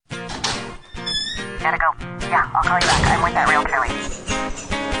Gotta go. Yeah, I'll call you back. I'm with that realtor lady.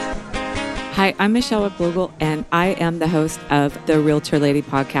 Hi, I'm Michelle Wipflugel, and I am the host of the Realtor Lady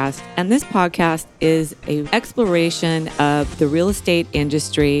podcast. And this podcast is an exploration of the real estate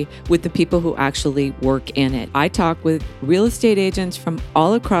industry with the people who actually work in it. I talk with real estate agents from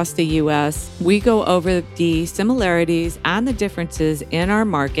all across the U.S. We go over the similarities and the differences in our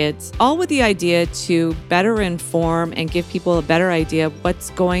markets, all with the idea to better inform and give people a better idea of what's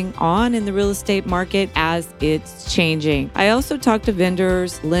going on in the real estate market as it's changing. I also talk to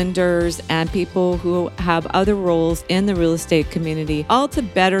vendors, lenders, and people who have other roles in the real estate community, all to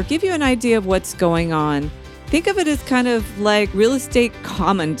better give you an idea of what's going on. Think of it as kind of like real estate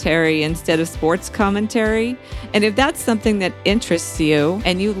commentary instead of sports commentary. And if that's something that interests you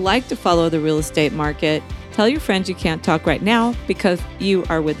and you like to follow the real estate market, tell your friends you can't talk right now because you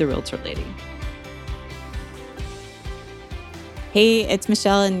are with the Realtor Lady. Hey, it's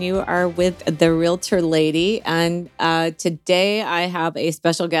Michelle, and you are with the Realtor Lady. And today I have a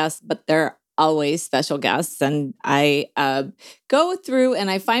special guest, but they're always special guests. And I go through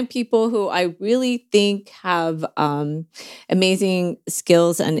and I find people who I really think have amazing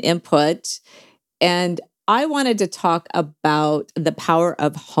skills and input. And I wanted to talk about the power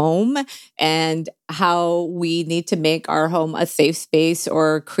of home and how we need to make our home a safe space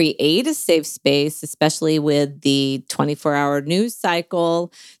or create a safe space, especially with the 24-hour news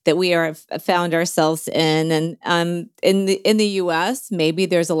cycle that we are found ourselves in. And in the U.S., maybe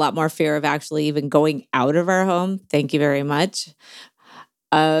there's a lot more fear of actually even going out of our home. Thank you very much.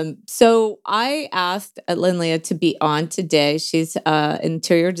 So I asked Lynn Leah to be on today. She's an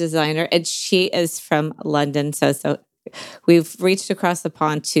interior designer, and she is from London. So we've reached across the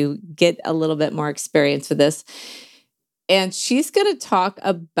pond to get a little bit more experience with this. And she's going to talk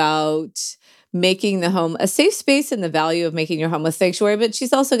about making the home a safe space and the value of making your home a sanctuary. But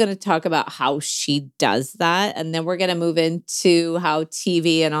she's also going to talk about how she does that. And then we're going to move into how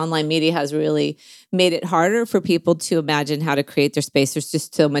TV and online media has really made it harder for people to imagine how to create their space. There's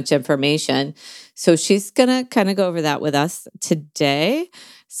just so much information. So she's going to kind of go over that with us today.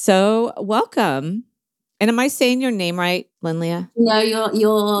 So welcome. And am I saying your name right, Lynn Leah? No,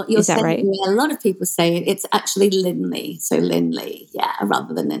 you're Is that saying right? it. A lot of people say it. It's actually Lindley. So Lindley, yeah,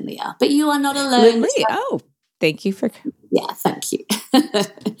 rather than Lynn Leah. But you are not alone. Lynn Leah. Oh, thank you for... Yeah, thank you.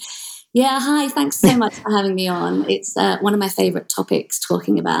 Yeah, hi. Thanks so much for having me on. It's one of my favorite topics,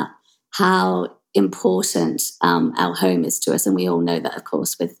 talking about how important our home is to us. And we all know that, of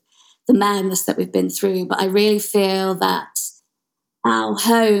course, with the madness that we've been through. But I really feel that our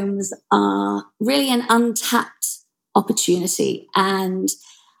homes are really an untapped opportunity and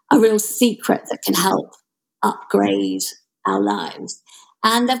a real secret that can help upgrade our lives.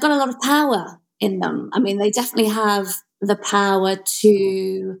 And they've got a lot of power in them. I mean, they definitely have the power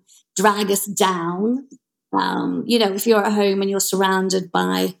to drag us down. If you're at home and you're surrounded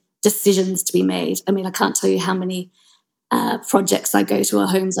by decisions to be made, I mean, I can't tell you how many projects I go to or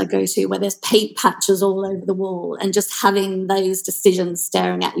homes I go to where there's paint patches all over the wall, and just having those decisions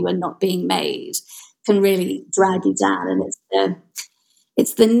staring at you and not being made can really drag you down. And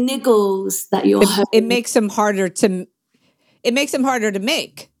it's the niggles that your home... It makes them harder to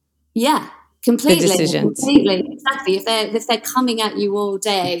make. Yeah, completely. The decisions. Completely, exactly. If they're coming at you all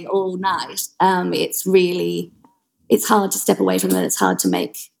day, all night, it's hard to step away from them. It's hard to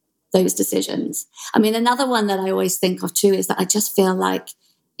make those decisions. I mean, another one that I always think of too is that I just feel like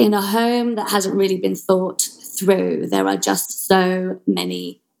in a home that hasn't really been thought through, there are just so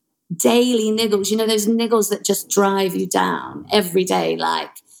many daily niggles, those niggles that just drive you down every day. Like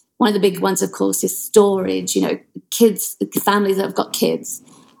one of the big ones, of course, is storage. Kids, families that have got kids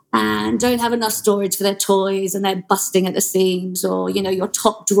and don't have enough storage for their toys and they're busting at the seams, or, your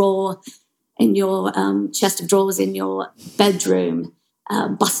top drawer in your chest of drawers in your bedroom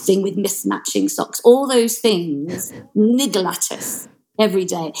busting with mismatching socks. All those things niggle at us every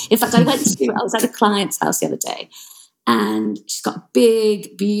day. In fact, I was at a client's house the other day, and she's got a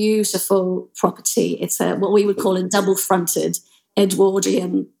big, beautiful property. It's what we would call a double-fronted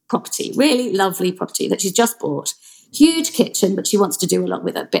Edwardian property. Really lovely property that she's just bought. Huge kitchen, but she wants to do a lot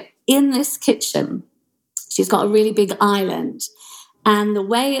with it. But in this kitchen, she's got a really big island. And the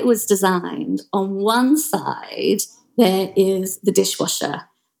way it was designed, on one side, there is the dishwasher.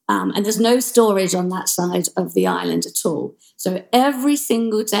 And there's no storage on that side of the island at all. So every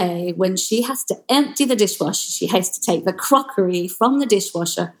single day when she has to empty the dishwasher, she has to take the crockery from the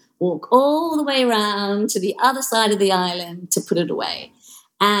dishwasher, walk all the way around to the other side of the island to put it away.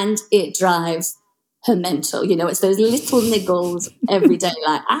 And it drives her mental. It's those little niggles every day,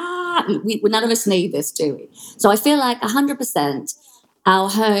 like, none of us need this, do we? So I feel like 100%, Our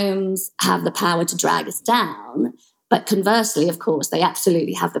homes have the power to drag us down, but conversely, of course, they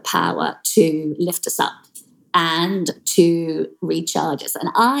absolutely have the power to lift us up and to recharge us. And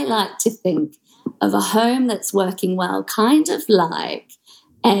I like to think of a home that's working well, kind of like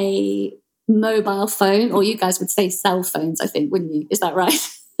a mobile phone, or you guys would say cell phones, I think, wouldn't you? Is that right?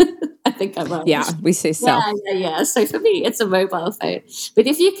 I think I'm right. Yeah, we say cell. Yeah. So for me, it's a mobile phone. But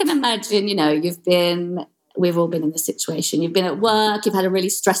if you can imagine, we've all been in this situation. You've been at work, you've had a really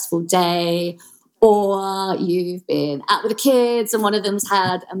stressful day, or you've been out with the kids and one of them's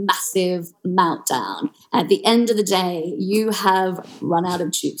had a massive meltdown. At the end of the day, you have run out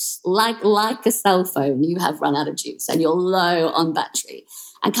of juice. Like a cell phone, you have run out of juice and you're low on battery.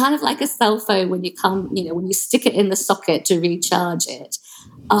 And kind of like a cell phone, when you stick it in the socket to recharge it,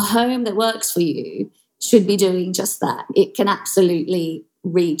 a home that works for you should be doing just that. It can absolutely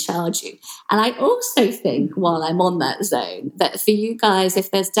recharge you. And I also think, while I'm on that zone, that for you guys,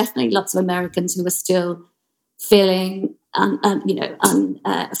 if there's definitely lots of Americans who are still feeling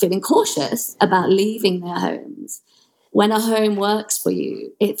feeling cautious about leaving their homes, when a home works for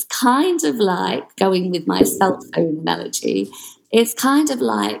you, it's kind of like, going with my cell phone analogy, it's kind of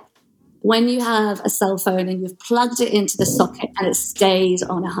like when you have a cell phone and you've plugged it into the socket and it stays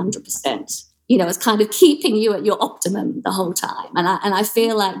on 100%. It's kind of keeping you at your optimum the whole time. And I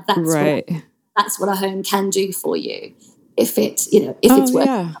feel like that's right. That's what a home can do for you if it's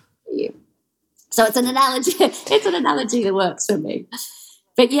working for you. So it's an analogy. It's an analogy that works for me.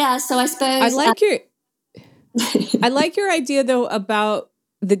 But yeah, so I suppose I like your idea though about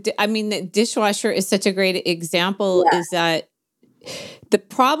the dishwasher is such a great example. Yeah. Is that the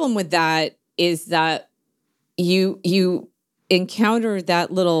problem with that is that you encounter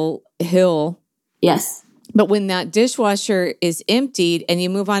that little hill. Yes. But when that dishwasher is emptied and you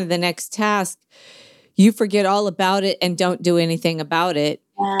move on to the next task, you forget all about it and don't do anything about it.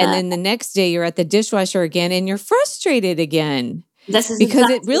 And then the next day you're at the dishwasher again and you're frustrated again. Because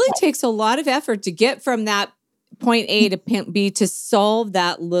it really takes a lot of effort to get from that point A to point B to solve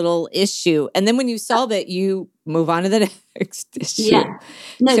that little issue. And then when you solve it, you move on to the next issue. Yeah.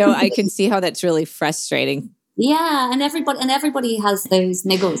 No, so I can see how that's really frustrating. Yeah, and everybody has those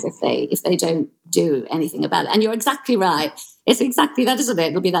niggles if they don't do anything about it. And you're exactly right. It's exactly that, isn't it?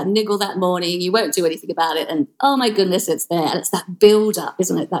 It'll be that niggle that morning. You won't do anything about it, and oh my goodness, it's there. And it's that build up,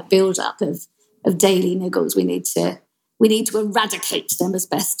 isn't it? That build up of daily niggles. We need to eradicate them as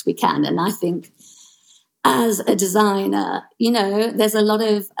best we can. And I think, as a designer, there's a lot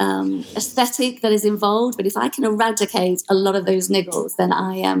of aesthetic that is involved, but if I can eradicate a lot of those niggles, then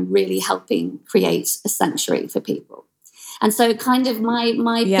I am really helping create a sanctuary for people. And so kind of my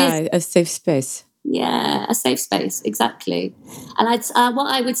business, a safe space. Yeah, a safe space, exactly. And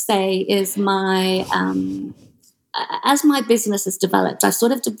what I would say is as my business has developed, I've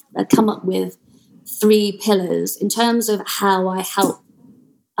sort of come up with 3 pillars in terms of how I help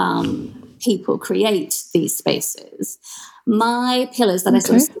people create these spaces. My pillars that I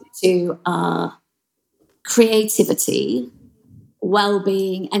sort of stick to are creativity,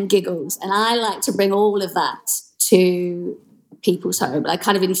 well-being, and giggles. And I like to bring all of that to people's home. I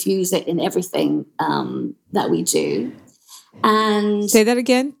kind of infuse it in everything that we do. And say that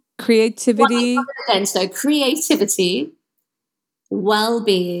again. Creativity. So creativity,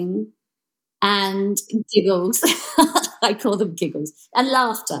 well-being, and giggles. I call them giggles, and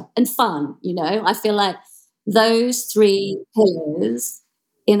laughter and fun. I feel like those 3 pillars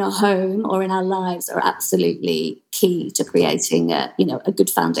in a home or in our lives are absolutely key to creating a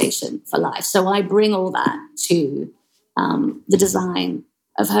good foundation for life. So I bring all that to the design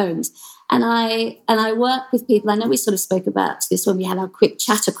of homes, and I work with people. I know we sort of spoke about this when we had our quick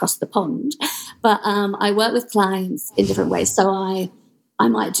chat across the pond, but I work with clients in different ways. So I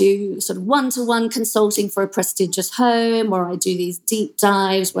might do sort of one-to-one consulting for a prestigious home, or I do these deep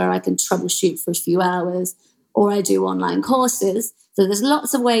dives where I can troubleshoot for a few hours, or I do online courses. So there's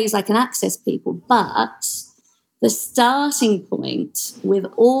lots of ways I can access people, but the starting point with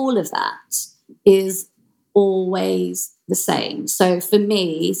all of that is always the same. So for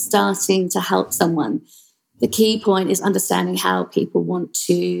me, starting to help someone, the key point is understanding how people want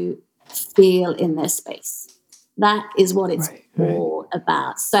to feel in their space. That is what it's all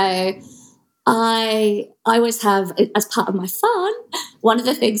about. So I always have, as part of my fun, one of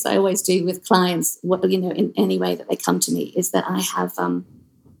the things I always do with clients, in any way that they come to me, is that I have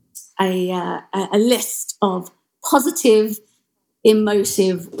a list of positive,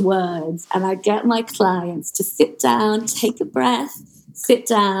 emotive words, and I get my clients to sit down, take a breath, sit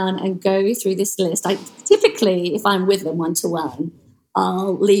down, and go through this list. Typically, if I'm with them one-to-one,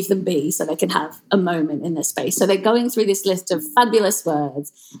 I'll leave them be so they can have a moment in their space. So they're going through this list of fabulous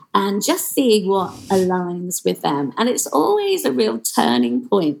words and just seeing what aligns with them. And it's always a real turning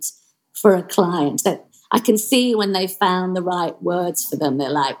point for a client that I can see when they found the right words for them. They're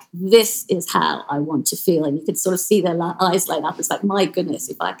like, this is how I want to feel. And you can sort of see their eyes light up. It's like, my goodness,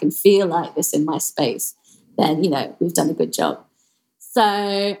 if I can feel like this in my space, then, we've done a good job. So,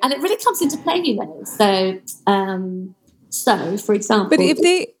 and it really comes into play, So, for example, but if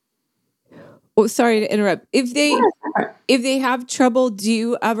they, sorry to interrupt. If they have trouble, do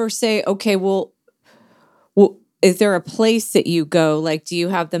you ever say, okay, well, is there a place that you go? Like, do you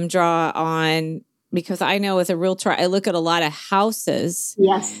have them draw on? Because I know as a realtor, I look at a lot of houses.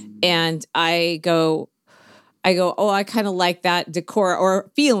 Yes. And I go, oh, I kind of like that decor or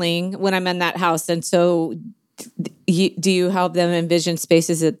feeling when I'm in that house. And so do you help them envision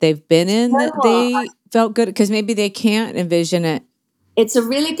spaces that they've been in that they felt good? Because maybe they can't envision it. It's a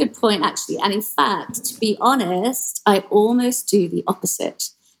really good point, actually. And in fact, to be honest, I almost do the opposite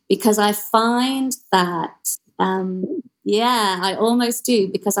because I find that, I almost do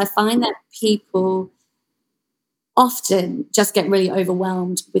because I find that people often just get really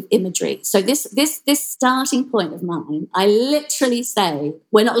overwhelmed with imagery. So this starting point of mine, I literally say,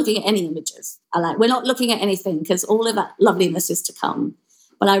 we're not looking at any images. We're not looking at anything because all of that loveliness is to come.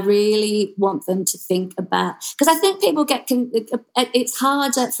 But I really want them to think about, because I think people it's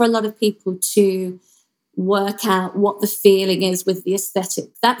harder for a lot of people to work out what the feeling is with the aesthetic.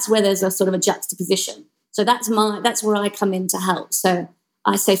 That's where there's a sort of a juxtaposition. So that's where I come in to help. So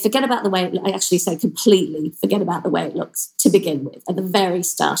I say, forget about the way I actually say completely forget about the way it looks to begin with at the very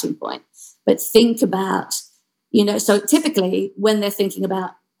starting point. But think about, so typically when they're thinking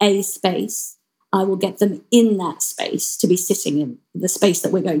about a space, I will get them in that space to be sitting in the space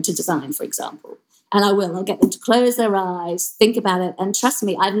that we're going to design, for example. And I'll get them to close their eyes, think about it. And trust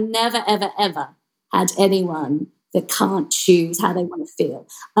me, I've never, ever, ever had anyone that can't choose how they want to feel.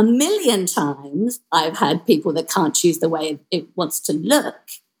 1,000,000 times I've had people that can't choose the way it wants to look,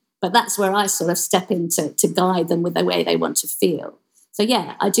 but that's where I sort of step in to guide them with the way they want to feel. So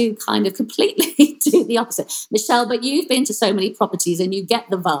yeah, I do kind of completely do the opposite. Michelle, but you've been to so many properties and you get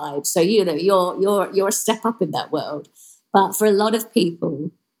the vibe. So, you're a step up in that world. But for a lot of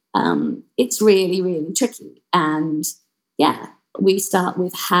people, it's really, really tricky. And yeah, we start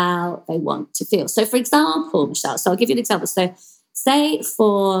with how they want to feel. So for example, Michelle, so I'll give you an example. So say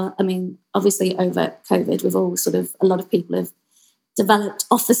obviously over COVID, a lot of people have developed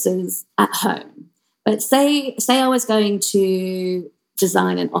offices at home. But say I was going to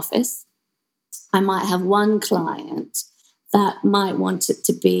design an office, I might have one client that might want it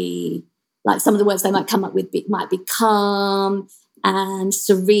to be, like some of the words they might come up with might be calm and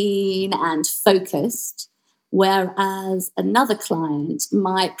serene and focused. Whereas another client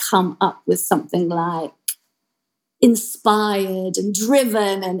might come up with something like inspired and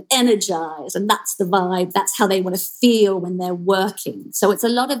driven and energized. And that's the vibe. That's how they want to feel when they're working. So it's a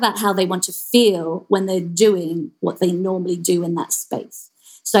lot about how they want to feel when they're doing what they normally do in that space.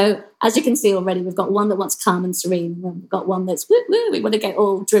 So as you can see already, we've got one that wants calm and serene. And we've got one that's woo, woo, we want to get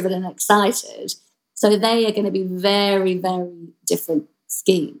all driven and excited. So they are going to be very, very different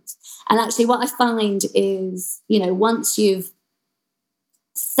schemes. And actually what I find is, once you've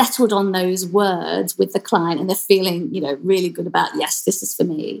settled on those words with the client and they're feeling, really good about, yes, this is for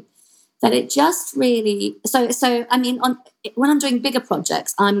me, that it just really, when I'm doing bigger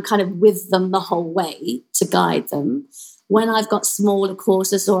projects, I'm kind of with them the whole way to guide them. When I've got smaller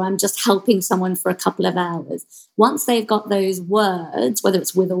courses or I'm just helping someone for a couple of hours, once they've got those words, whether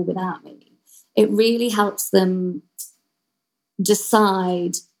it's with or without me, it really helps them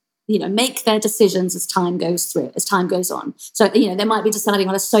decide, make their decisions as time goes on. So, they might be deciding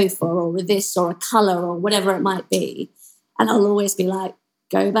on a sofa or a this or a colour or whatever it might be. And I'll always be like,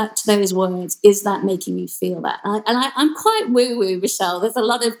 go back to those words. Is that making you feel that? I'm quite woo-woo, Michelle. There's a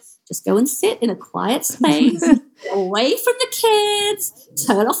lot of just go and sit in a quiet space, away from the kids,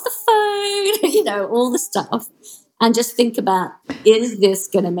 turn off the phone, all the stuff. And just think about, is this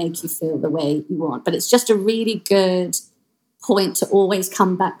going to make you feel the way you want? But it's just a really good point to always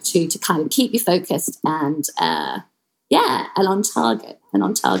come back to kind of keep you focused and on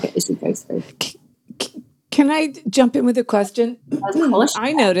target as you go through. Can I jump in with a question? Of course.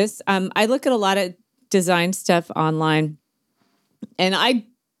 I notice I look at a lot of design stuff online, and I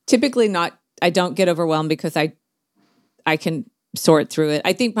typically I don't get overwhelmed because I can sort through it.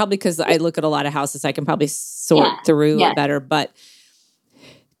 I think probably because I look at a lot of houses, I can probably sort through it better. But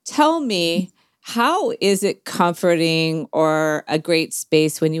tell me, how is it comforting or a great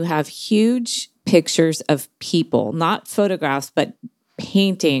space when you have huge pictures of people, not photographs, but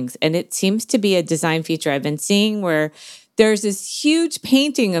paintings, and it seems to be a design feature I've been seeing where there's this huge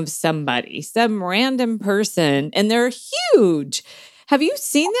painting of somebody, some random person, and they're huge. Have you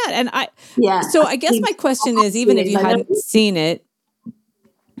seen that? And so I guess my question is, even if you hadn't seen it,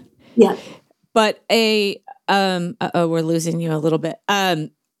 but we're losing you a little bit.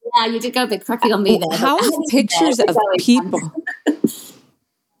 Yeah, you did go a bit cracky on me there. How is pictures of people?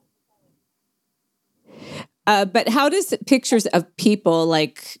 But how does pictures of people,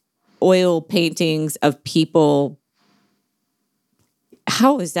 like oil paintings of people,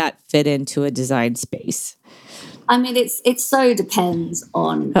 how does that fit into a design space? I mean, it so depends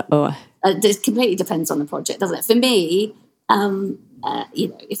on. It completely depends on the project, doesn't it? For me,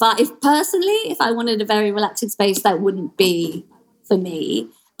 if I wanted a very relaxing space, that wouldn't be for me.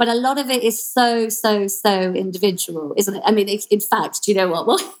 But a lot of it is so individual, isn't it? I mean, in fact, do you know what?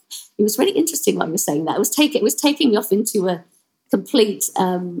 Well, it was really interesting while you were saying that. It was taking me off into a complete,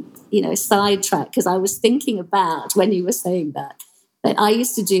 sidetrack, because I was thinking about, when you were saying that I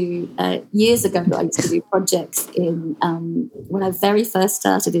used to do, years ago, I used to do projects in, when I very first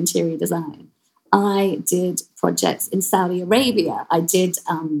started interior design, I did projects in Saudi Arabia. I did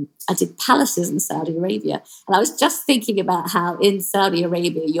palaces in Saudi Arabia, and I was just thinking about how in Saudi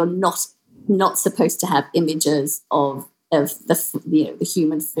Arabia you're not supposed to have images of the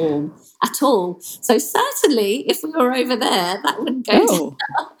human form at all. So certainly, if we were over there, that wouldn't go. Oh.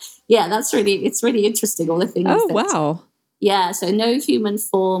 Yeah, it's really interesting. All the things. Oh, wow. Yeah, so no human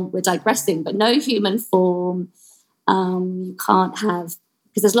form. We're digressing, but no human form. You can't have.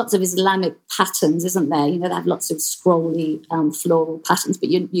 Because there's lots of Islamic patterns, isn't there? You know, they have lots of scrolly floral patterns, but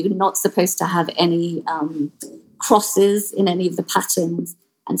you're not supposed to have any crosses in any of the patterns.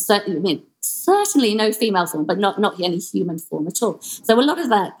 And certainly no female form, but not any human form at all. So a lot of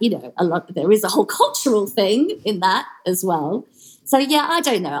that, there is a whole cultural thing in that as well. So, yeah, I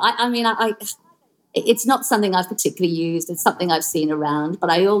don't know. I mean, it's not something I've particularly used. It's something I've seen around. But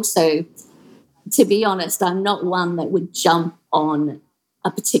I also, to be honest, I'm not one that would jump on a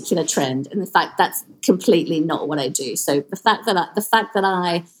particular trend, and in fact, that's completely not what I do. So the fact that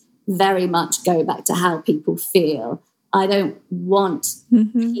I very much go back to how people feel. I don't want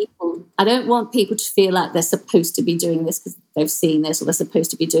people to feel like they're supposed to be doing this because they've seen this, or they're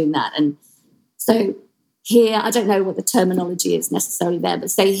supposed to be doing that. And so here, I don't know what the terminology is necessarily there, but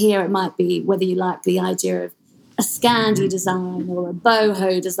say here it might be whether you like the idea of a Scandi design or a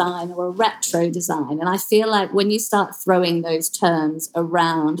boho design or a retro design. And I feel like when you start throwing those terms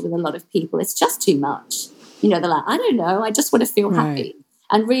around with a lot of people, it's just too much. They're like, I don't know, I just want to feel happy.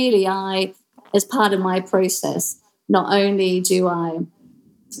 And really, as part of my process, not only do I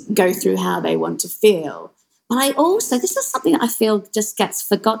go through how they want to feel, but I also, this is something that I feel just gets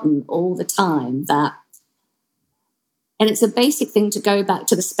forgotten all the time, and it's a basic thing to go back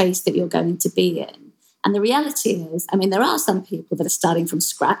to the space that you're going to be in. And the reality is, I mean, there are some people that are starting from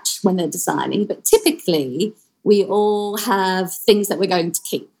scratch when they're designing, but typically we all have things that we're going to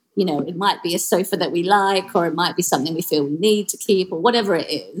keep. It might be a sofa that we like, or it might be something we feel we need to keep, or whatever it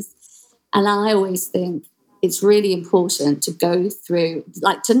is. And I always think it's really important to go through,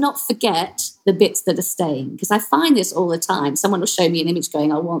 like, to not forget the bits that are staying. Because I find this all the time. Someone will show me an image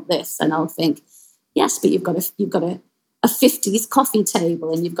going, I want this. And I'll think, yes, but you've got a 50s coffee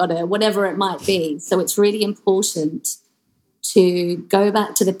table, and you've got a whatever it might be. So it's really important to go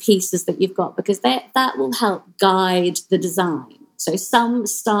back to the pieces that you've got, because that will help guide the design. So some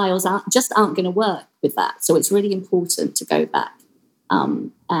styles aren't going to work with that. So it's really important to go back.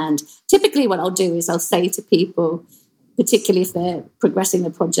 And typically what I'll do is I'll say to people, particularly if they're progressing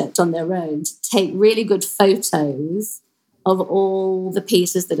the project on their own, to take really good photos of all the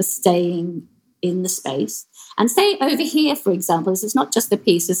pieces that are staying in the space. And say over here, for example, it's not just the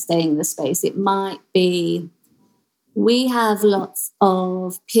pieces staying in the space. It might be, we have lots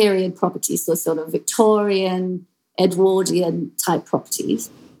of period properties, so sort of Victorian, Edwardian type properties.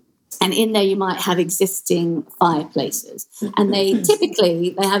 And in there you might have existing fireplaces. And they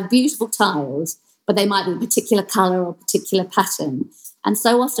have beautiful tiles, but they might be a particular colour or particular pattern. And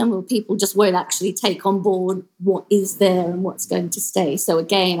so often people just won't actually take on board what is there and what's going to stay. So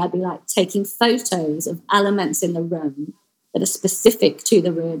again, I'd be like taking photos of elements in the room that are specific to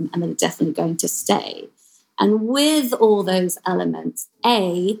the room and that are definitely going to stay. And with all those elements,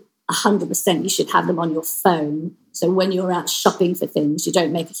 100% you should have them on your phone. So when you're out shopping for things, you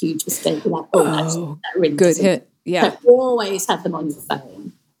don't make a huge mistake. Like, that really good hit. Yeah. So always have them on your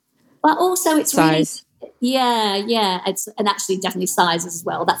phone. But also it's size. And actually definitely sizes as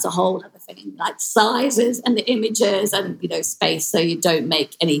well. That's a whole other thing, like sizes and the images and, space, so you don't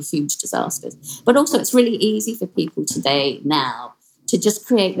make any huge disasters. But also it's really easy for people today now to just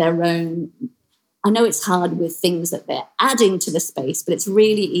create their own. I know it's hard with things that they're adding to the space, but it's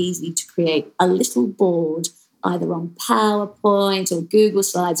really easy to create a little board, either on PowerPoint or Google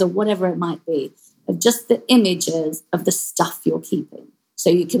Slides or whatever it might be, of just the images of the stuff you're keeping. So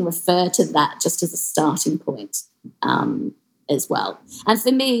you can refer to that just as a starting point as well. And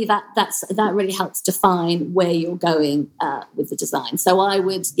for me, that really helps define where you're going with the design. So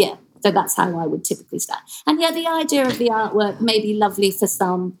so that's how I would typically start. And the idea of the artwork may be lovely for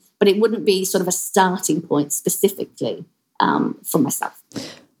some, but it wouldn't be sort of a starting point specifically for myself.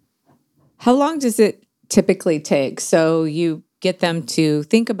 How long does it typically take? So you get them to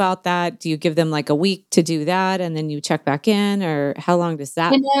think about that. Do you give them like a week to do that, and then you check back in, or how long does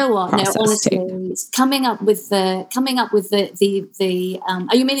that? You know what? No, honestly, take? coming up with the.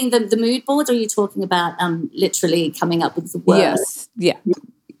 Are you meaning the mood board, or are you talking about literally coming up with the words? Yes, yeah,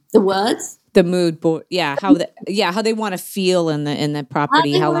 the words. The mood board, how they want to feel in the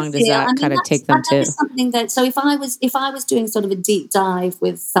property. How long does that kind of take them to? Something that. So if I was doing sort of a deep dive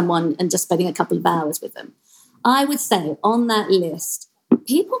with someone and just spending a couple of hours with them, I would say on that list,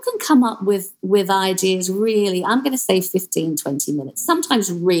 people can come up with ideas really, I'm going to say 15, 20 minutes,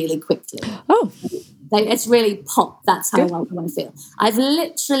 sometimes really quickly. Oh. It's really pop. That's how I want to feel. I've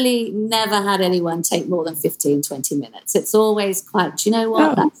literally never had anyone take more than 15, 20 minutes. It's always quite, do you know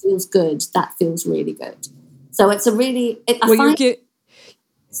what? That feels good. That feels really good. So it's a really...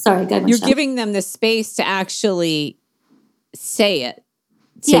 Sorry, go ahead. You're giving them the space to actually say it.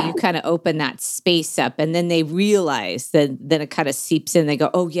 So you kind of open that space up, and then they realize that then it kind of seeps in. They go,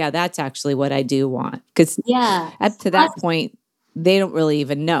 oh, yeah, that's actually what I do want. Because up to that point, they don't really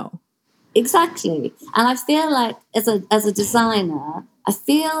even know. Exactly. And I feel like as a designer, I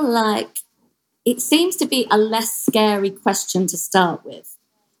feel like it seems to be a less scary question to start with,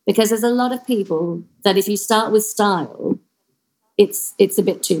 because there's a lot of people that if you start with style, it's a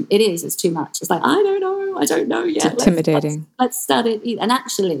bit too, it's too much. It's like, I don't know yet. It's intimidating. Let's start it. And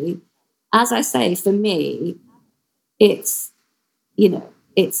actually, as I say, for me, it's, it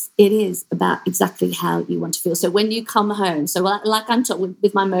is about exactly how you want to feel. So when you come home, so like I'm talking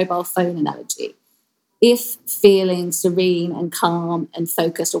with my mobile phone analogy, if feeling serene and calm and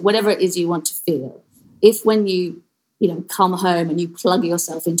focused or whatever it is you want to feel, if when you come home and you plug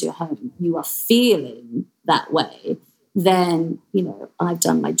yourself into your home, you are feeling that way, then, I've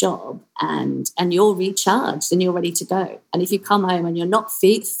done my job and you're recharged and you're ready to go. And if you come home and you're not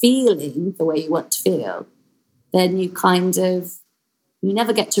feeling the way you want to feel, then you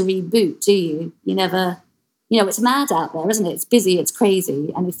never get to reboot, do you? You never, it's mad out there, isn't it? It's busy, it's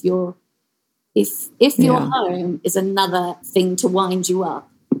crazy. And if your home is another thing to wind you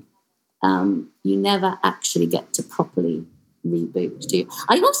up, you never actually get to properly reboot, do you?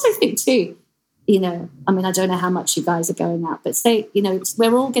 I also think too, I don't know how much you guys are going out, but say,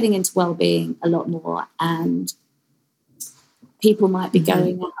 we're all getting into well-being a lot more, and people might be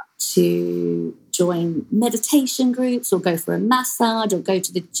going out to join meditation groups or go for a massage or go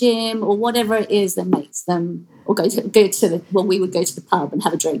to the gym or whatever it is that makes them, or we would go to the pub and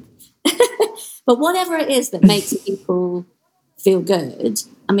have a drink. But whatever it is that makes people feel good,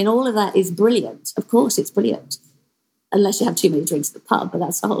 all of that is brilliant. Of course, it's brilliant. Unless you have too many drinks at the pub, but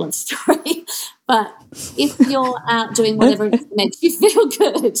that's a whole other story. But if you're out doing whatever it is that makes you feel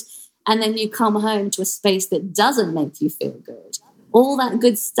good, and then you come home to a space that doesn't make you feel good, all that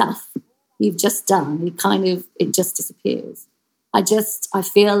good stuff you've just done, it just disappears. I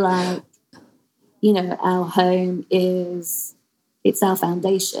feel like, our home it's our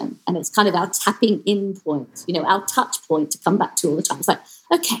foundation, and it's kind of our tapping in point, our touch point to come back to all the time. It's like,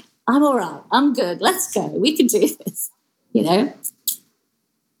 okay, I'm all right. I'm good. Let's go. We can do this,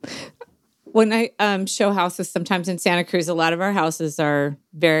 When I show houses, sometimes in Santa Cruz, a lot of our houses are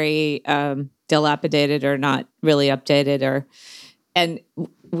very dilapidated or not really updated, and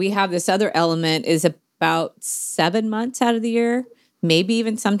we have this other element is about 7 months out of the year, maybe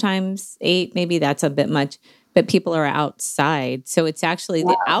even sometimes 8, maybe that's a bit much, but people are outside. So it's actually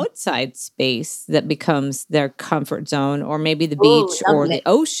the outside space that becomes their comfort zone, or maybe the beach or the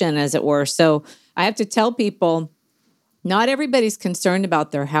ocean, as it were. So I have to tell people, not everybody's concerned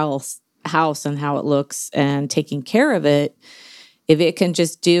about their house and how it looks and taking care of it. If it can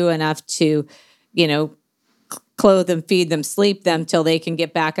just do enough to, clothe them, feed them, sleep them till they can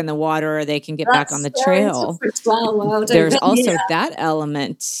get back in the water or they can get back on the trail. There's also that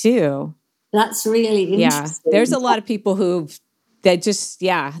element too. That's really interesting. Yeah. There's a lot of people they're just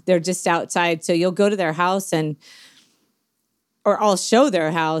outside. So you'll go to their house or I'll show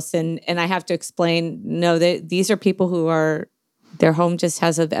their house and I have to explain, no, these are people who their home just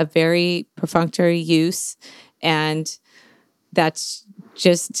has a very perfunctory use, and that's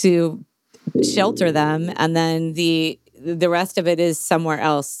just to shelter them, and then the rest of it is somewhere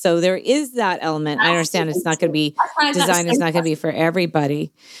else. So there is that element. I understand it's not going to be design is not going to be for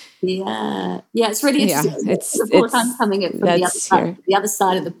everybody. Yeah, it's really interesting. Yeah, of course, I'm coming in from the other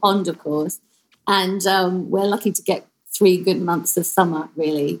side of the pond, of course, and we're lucky to get 3 good months of summer,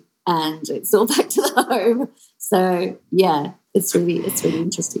 really, and it's all back to the home. So yeah, it's really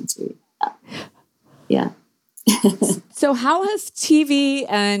interesting to me. Yeah. So how has TV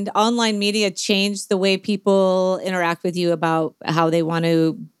and online media changed the way people interact with you about how they want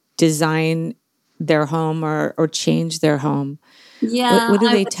to design their home or change their home? Yeah. What do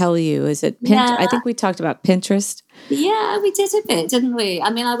they tell you? Is it Pinterest? Yeah. I think we talked about Pinterest. Yeah, we did a bit, didn't we? I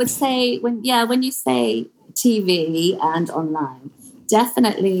mean, I would say when you say TV and online,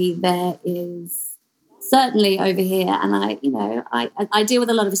 definitely there is certainly over here. And I deal with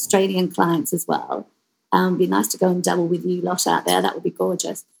a lot of Australian clients as well. It'd be nice to go and double with you lot out there. That would be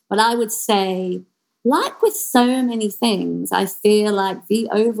gorgeous. But I would say, like with so many things, I feel like the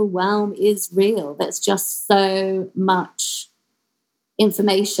overwhelm is real. There's just so much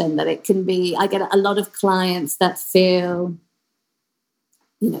information that it can be. I get a lot of clients that feel,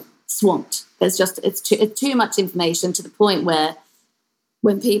 swamped. There's just it's too much information to the point where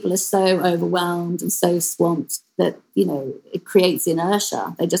when people are so overwhelmed and so swamped that, it creates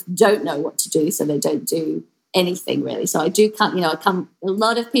inertia. They just don't know what to do, so they don't do anything really. So I do come, a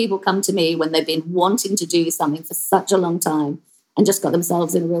lot of people come to me when they've been wanting to do something for such a long time and just got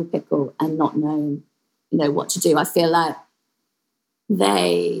themselves in a real pickle and not known, what to do. I feel like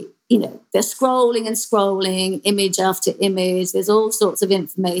they're scrolling image after image. There's all sorts of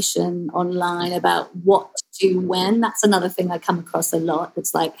information online about what to do when. That's another thing I come across a lot.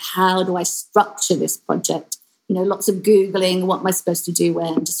 It's like, how do I structure this project? Lots of Googling, what am I supposed to do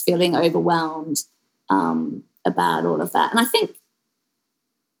when, just feeling overwhelmed about all of that. And I think,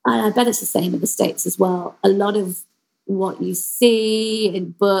 I bet it's the same in the States as well. A lot of what you see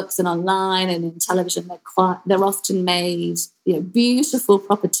in books and online and in television, they're often made, beautiful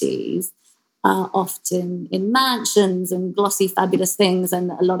properties, often in mansions and glossy, fabulous things.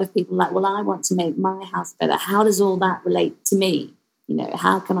 And a lot of people are like, well, I want to make my house better. How does all that relate to me?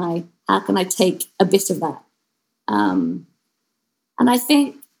 How can I take a bit of that? And I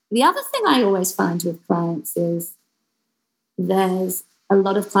think the other thing I always find with clients is there's a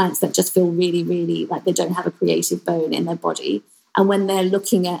lot of clients that just feel really, really like they don't have a creative bone in their body. And when they're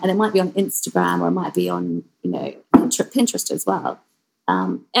looking at, and it might be on Instagram or it might be on, Pinterest as well,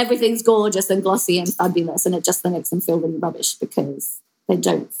 everything's gorgeous and glossy and fabulous, and it just makes them feel really rubbish because they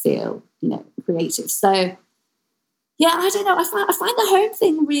don't feel, creative. So, yeah, I don't know. I find the home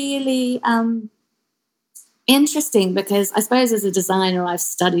thing really interesting because I suppose as a designer, I've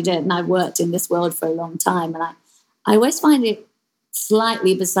studied it and I've worked in this world for a long time. And I always find it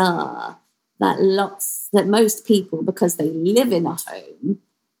slightly bizarre that most people, because they live in a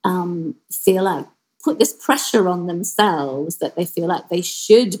home, feel like put this pressure on themselves that they feel like they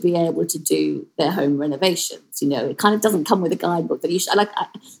should be able to do their home renovations. It kind of doesn't come with a guidebook that you should.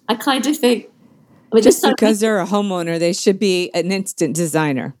 I kind of think, just because they're a homeowner, they should be an instant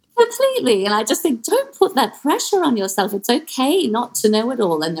designer. Completely. And I just think, don't put that pressure on yourself. It's okay not to know it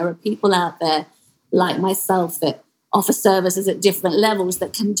all. And there are people out there like myself that offer services at different levels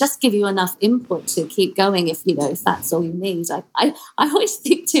that can just give you enough input to keep going if that's all you need. I always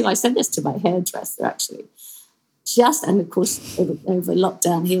think too, I said this to my hairdresser actually, and of course over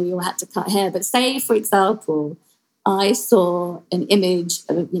lockdown here we all had to cut hair, but say for example, I saw an image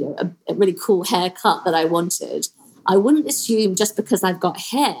of a really cool haircut that I wanted. I wouldn't assume just because I've got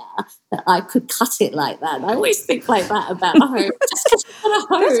hair that I could cut it like that. I always think like that about a home. Just because you've got a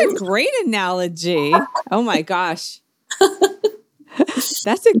home. That's a great analogy. Oh my gosh.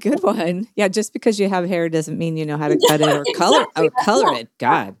 That's a good one. Yeah, just because you have hair doesn't mean you know how to cut it or color it.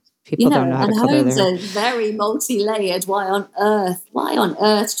 God, people don't know how to color their hair. Homes are very multi-layered. Why on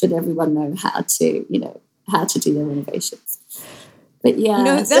earth should everyone know how to do their renovations? But yeah.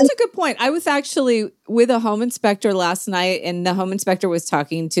 That's a good point. I was actually with a home inspector last night, and the home inspector was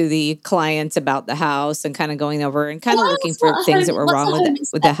talking to the clients about the house and kind of going over and kind of looking for things that were wrong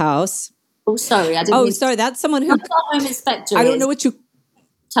with the house. Oh, sorry. Sorry. That's someone who... home inspector I don't know what you...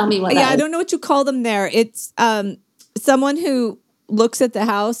 Tell me what I don't know what you call them there. It's someone who looks at the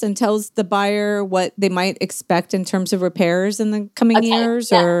house and tells the buyer what they might expect in terms of repairs in the coming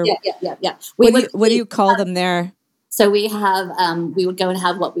years? Yeah. What do you call them there? So we would go and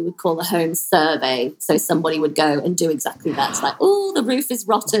have what we would call a home survey. So somebody would go and do exactly that. It's like, oh, the roof is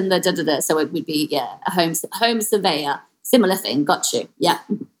rotten, the da-da-da. So it would be, a home surveyor. Similar thing. Got you. Yeah.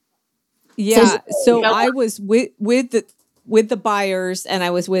 Yeah. So I was with with the buyers and I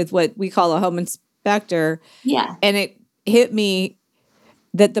was with what we call a home inspector. Yeah. And it hit me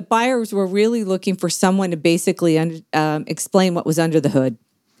that the buyers were really looking for someone to basically explain what was under the hood.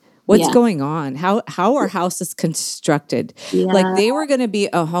 What's going on? How are houses constructed? Yeah. Like they were going to be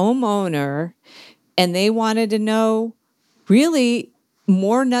a homeowner and they wanted to know really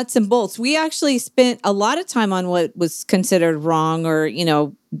more nuts and bolts. We actually spent a lot of time on what was considered wrong or,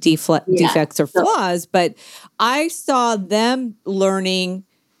 defects or flaws, but I saw them learning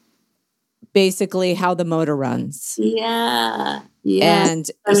basically how the motor runs. Yeah. Yeah. And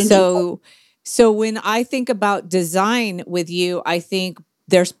so when I think about design with you, I think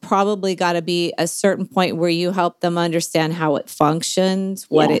there's probably got to be a certain point where you help them understand how it functions,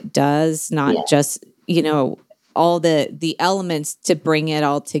 what it does, not just, all the elements to bring it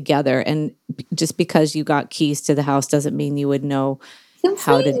all together. And just because you got keys to the house doesn't mean you would know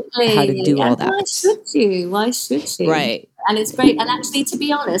how to do all that. Why should you? Right. And it's great. And actually, to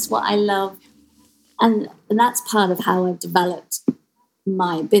be honest, what I love, and that's part of how I've developed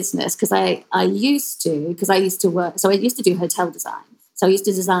my business, because I used to work, so I used to do hotel design. So I used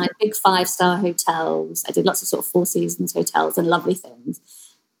to design big 5-star hotels. I did lots of sort of 4 Seasons hotels and lovely things.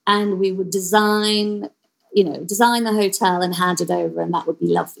 And we would design the hotel and hand it over, and that would be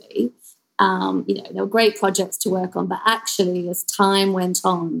lovely. There were great projects to work on, but actually, as time went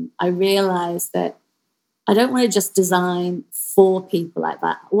on, I realized that I don't want to just design for people like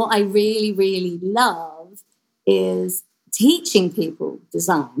that. What I really, really love is teaching people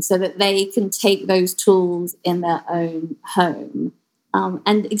design so that they can take those tools in their own home.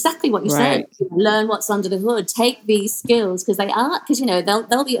 And exactly what you said, learn what's under the hood, take these skills because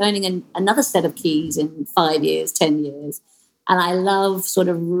they'll be earning another set of keys in 5 years, 10 years. And I love sort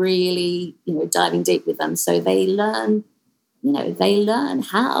of really, diving deep with them. So they learn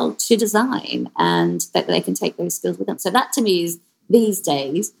how to design and that they can take those skills with them. So that to me these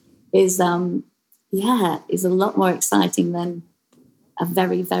days is a lot more exciting than a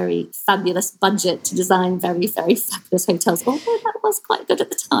very, very fabulous budget to design very, very fabulous hotels. Although that was quite good at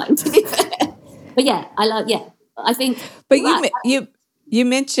the time, to be fair. But I think. But you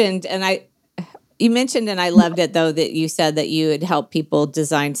mentioned, and I loved it though, that you said that you would help people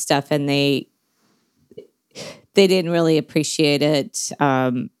design stuff and they didn't really appreciate it.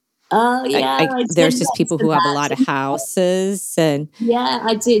 There's just people who have a lot of houses and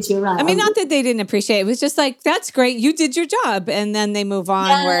I did. You're right. I mean, not that they didn't appreciate it. It was just like, that's great. You did your job. And then they move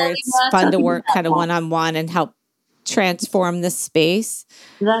on where it's fun to work kind of one-on-one and help transform the space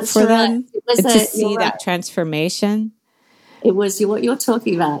for them and to see that transformation. It was what you're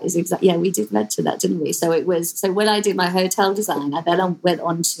talking about is exactly, we did mention that, didn't we? So when I did my hotel design, I then went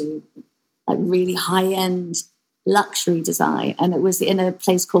on to like really high-end luxury design, and it was in a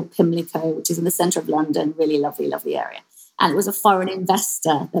place called Pimlico, which is in the centre of London, really lovely, lovely area. And it was a foreign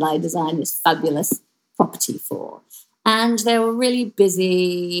investor that I designed this fabulous property for. And they were really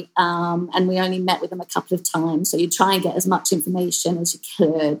busy, and we only met with them a couple of times. So you try and get as much information as you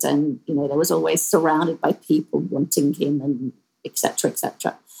could. And, there was always surrounded by people wanting him and et cetera, et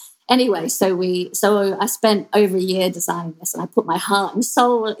cetera. Anyway, so I spent over a year designing this, and I put my heart and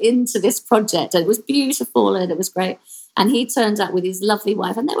soul into this project, and it was beautiful and it was great. And he turned up with his lovely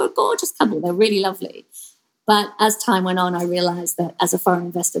wife, and they were a gorgeous couple. They're really lovely. But as time went on, I realized that as a foreign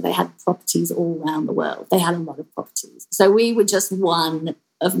investor, they had properties all around the world. They had a lot of properties. So we were just one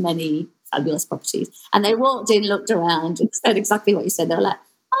of many fabulous properties. And they walked in, looked around, and said exactly what you said. They were like,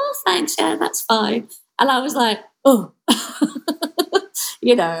 oh, thanks, yeah, that's fine. And I was like, oh.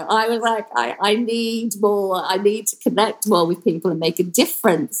 I was like, I need more. I need to connect more with people and make a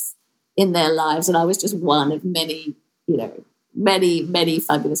difference in their lives. And I was just one of many, many, many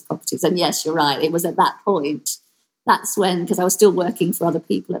fabulous properties. And yes, you're right. It was at that point. That's when, because I was still working for other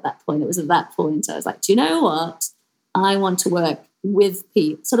people at that point. It was at that point I was like, do you know what? I want to work with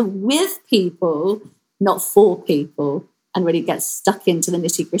people, sort of with people, not for people, and really get stuck into the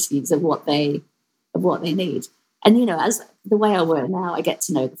nitty-gritties of what they need. And, as the way I work now, I get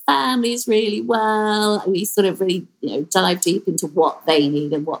to know the families really well. We sort of really, dive deep into what they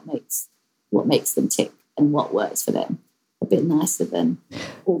need and what makes them tick and what works for them. A bit nicer than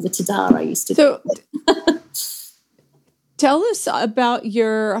all the tada I used to do. Tell us about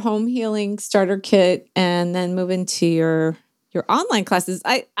your home healing starter kit and then move into your online classes.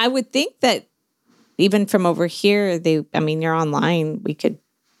 I would think that even from over here, you're online, we could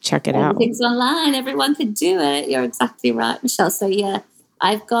check it out. Everything's online. Everyone could do it. You're exactly right, Michelle. So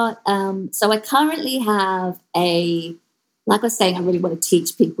I've got, so I currently have like I was saying, I really want to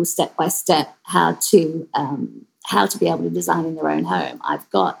teach people step by step how to be able to design in their own home. I've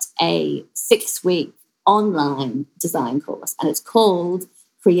got a 6-week online design course, and it's called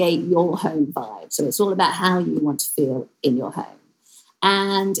Create Your Home Vibe. So it's all about how you want to feel in your home.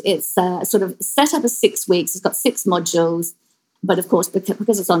 And it's sort of set up as 6 weeks. It's got 6 modules. But of course,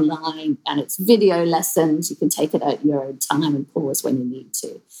 because it's online and it's video lessons, you can take it at your own time and pause when you need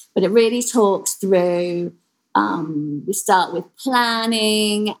to. But it really talks through, we start with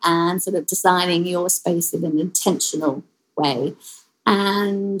planning and sort of designing your space in an intentional way.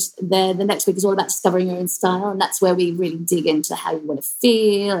 And the next week is all about discovering your own style. And that's where we really dig into how you want to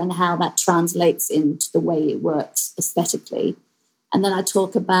feel and how that translates into the way it works aesthetically. And then I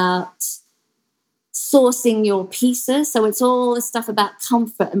talk about sourcing your pieces. So it's all the stuff about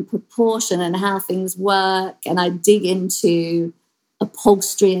comfort and proportion and how things work. And I dig into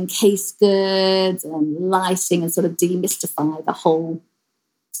upholstery and case goods and lighting and sort of demystify the whole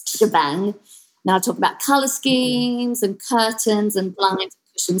shebang. Now I talk about color schemes and curtains and blinds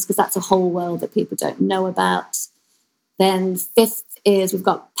and cushions, because that's a whole world that people don't know about. Then 5th is we've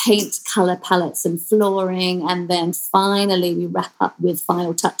got paint, color palettes and flooring. And then finally we wrap up with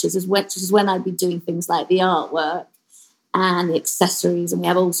final touches, which is when I'd be doing things like the artwork and the accessories. And we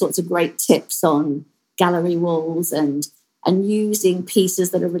have all sorts of great tips on gallery walls and using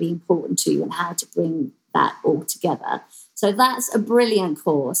pieces that are really important to you and how to bring that all together. So that's a brilliant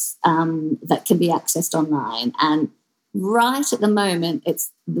course that can be accessed online. And right at the moment,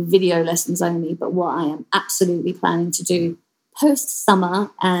 it's the video lessons only. But what I am absolutely planning to do post-summer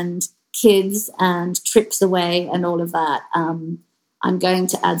and kids and trips away and all of that, I'm going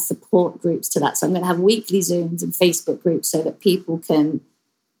to add support groups to that. So I'm going to have weekly Zooms and Facebook groups so that people can,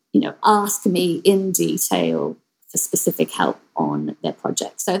 ask me in detail for specific help on their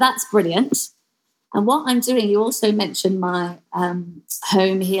project. So that's brilliant. And what I'm doing, you also mentioned my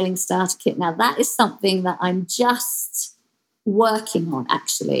home healing starter kit. Now, that is something that I'm just working on,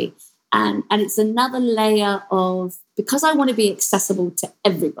 actually. And it's another layer of, because I want to be accessible to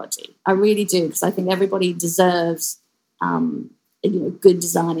everybody. I really do, because I think everybody deserves, good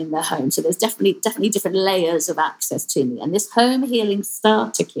design in their home. So there's definitely different layers of access to me. And this home healing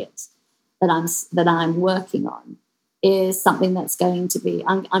starter kit that I'm working on is something that's going to be,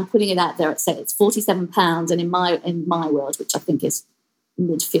 I'm putting it out there at, say, it's £47, and in my world, which I think is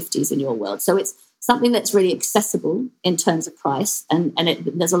mid-50s in your world. So it's something that's really accessible in terms of price, and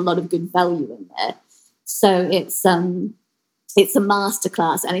there's a lot of good value in there. So it's a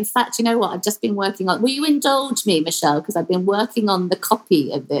masterclass. And in fact, you know what? I've just been working on, will you indulge me, Michelle? Because I've been working on the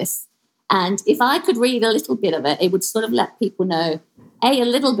copy of this. And if I could read a little bit of it, it would sort of let people know, a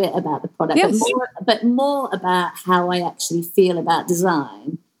little bit about the product, yes, but more about how I actually feel about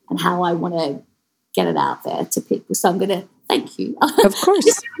design and how I want to get it out there to people. So I'm going to thank you. Of course.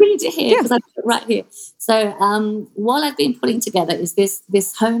 Just read it here, because I put it right here. So what I've been putting together is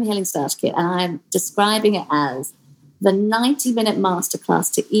this home healing starter kit, and I'm describing it as the 90-minute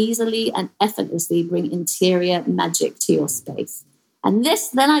masterclass to easily and effortlessly bring interior magic to your space. And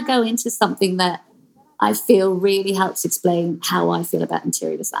then I go into something that I feel really helps explain how I feel about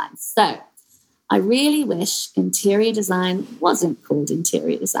interior design. So I really wish interior design wasn't called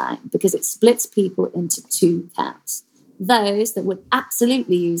interior design, because it splits people into 2 camps. Those that would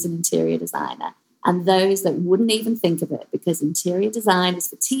absolutely use an interior designer, and those that wouldn't even think of it, because interior design is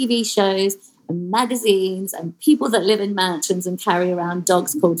for TV shows and magazines and people that live in mansions and carry around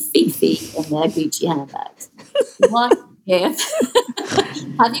dogs called Fifi in their Gucci handbags. What if...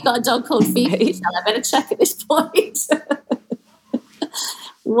 Have you got a dog called Fifi? Right. I better check at this point.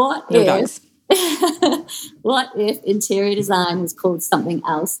 What if interior design was called something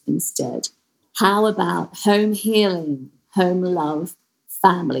else instead? How about home healing, home love,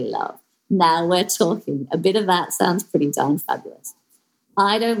 family love? Now we're talking. A bit of that sounds pretty darn fabulous.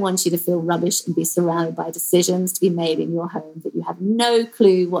 I don't want you to feel rubbish and be surrounded by decisions to be made in your home that you have no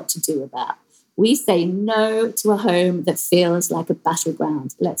clue what to do about. We say no to a home that feels like a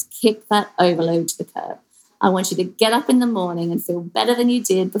battleground. Let's kick that overload to the curb. I want you to get up in the morning and feel better than you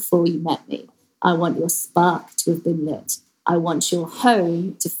did before you met me. I want your spark to have been lit. I want your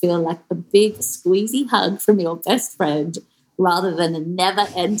home to feel like a big squeezy hug from your best friend, rather than a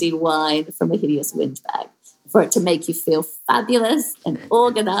never-ending whine from a hideous windbag. For it to make you feel fabulous and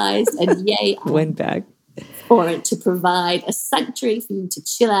organized and yay. Windbag. For it to provide a sanctuary for you to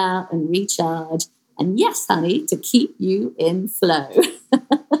chill out and recharge. And yes, honey, to keep you in flow.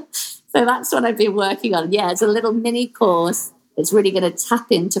 So that's what I've been working on. Yeah, it's a little mini course. It's really going to tap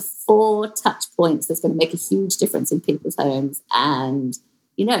into 4 touch points that's going to make a huge difference in people's homes. And,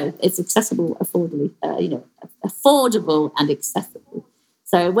 it's accessible, affordable and accessible.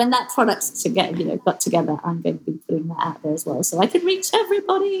 So when that product's got together, I'm going to be putting that out there as well. So I can reach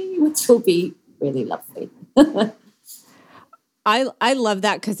everybody, which will be really lovely. I love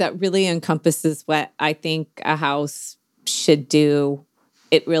that because that really encompasses what I think a house should do.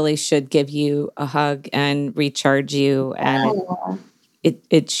 It really should give you a hug and recharge you, and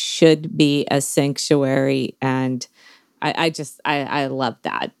it should be a sanctuary. And I love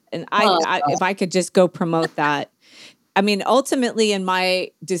that. And if I could just go promote that. I mean, ultimately, in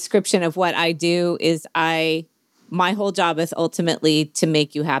my description of what I do is my whole job is ultimately to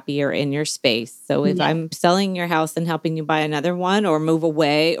make you happier in your space. So if I'm selling your house and helping you buy another one or move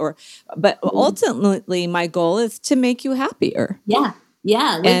away, but ultimately my goal is to make you happier. Yeah.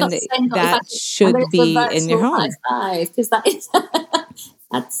 Yeah. And that should be in your home. Because that is,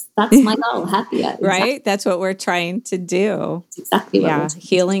 that's my goal, happier. Exactly. Right? That's what we're trying to do. That's exactly what we're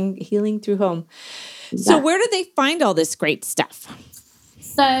healing through home. Exactly. So where do they find all this great stuff?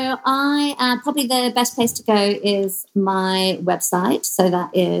 So probably the best place to go is my website. So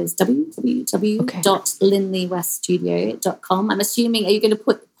that is www.linleyweststudio.com. I'm assuming, are you going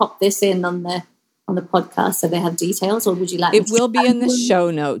to pop this in on the podcast so they have details, or would you like it will be in the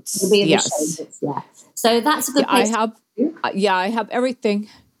show notes? It'll be in the show notes, yeah. So that's a good place. I have everything.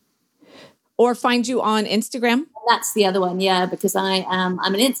 Or find you on Instagram. That's the other one, because I'm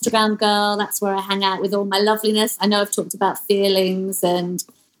an Instagram girl. That's where I hang out with all my loveliness. I know I've talked about feelings and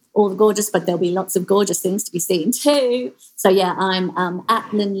all the gorgeous, but there'll be lots of gorgeous things to be seen too. So I'm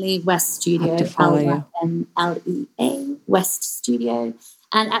at Linley West Studio, LEA West Studio.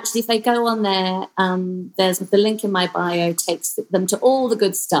 And actually, if they go on there, there's the link in my bio takes them to all the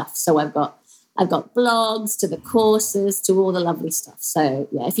good stuff. So I've got blogs, to the courses, to all the lovely stuff. So,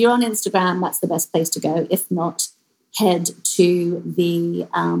 if you're on Instagram, that's the best place to go. If not, head to the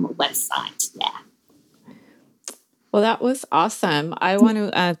website. Yeah. Well, that was awesome. I want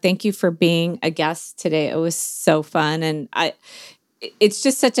to thank you for being a guest today. It was so fun. And it's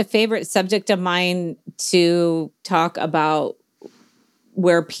just such a favorite subject of mine to talk about,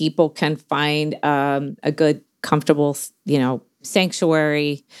 where people can find a good, comfortable,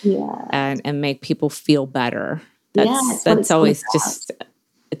 sanctuary, and make people feel better. That's always just,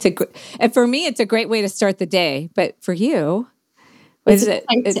 and for me, it's a great way to start the day. But for you, it's to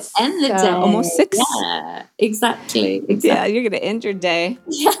end the day. Almost 6. Yeah, exactly. Yeah, you're going to end your day.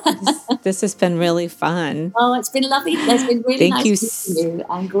 Yeah. This has been really fun. Oh, it's been lovely. It's been really nice meeting you,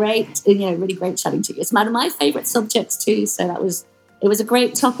 and great, really great chatting to you. It's one of my favorite subjects too. So it was a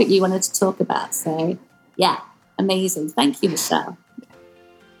great topic you wanted to talk about. So amazing. Thank you, Michelle.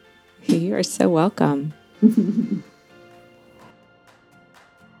 You are so welcome.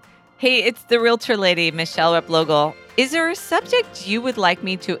 Hey, it's the Realtor Lady, Michelle Replogle. Is there a subject you would like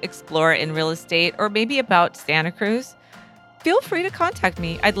me to explore in real estate, or maybe about Santa Cruz? Feel free to contact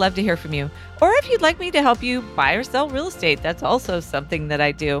me. I'd love to hear from you. Or if you'd like me to help you buy or sell real estate, that's also something that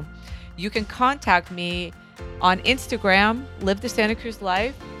I do. You can contact me on Instagram, Live the Santa Cruz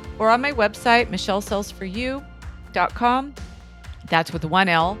Life, or on my website, michellesellsforyou.com. That's with 1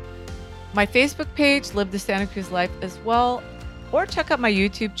 L. My Facebook page, Live the Santa Cruz Life as well, or check out my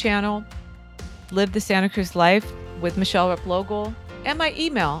YouTube channel, Live the Santa Cruz Life with Michelle Replogle, and my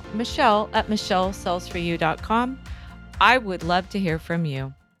email, michelle@michellesellsforyou.com. I would love to hear from you.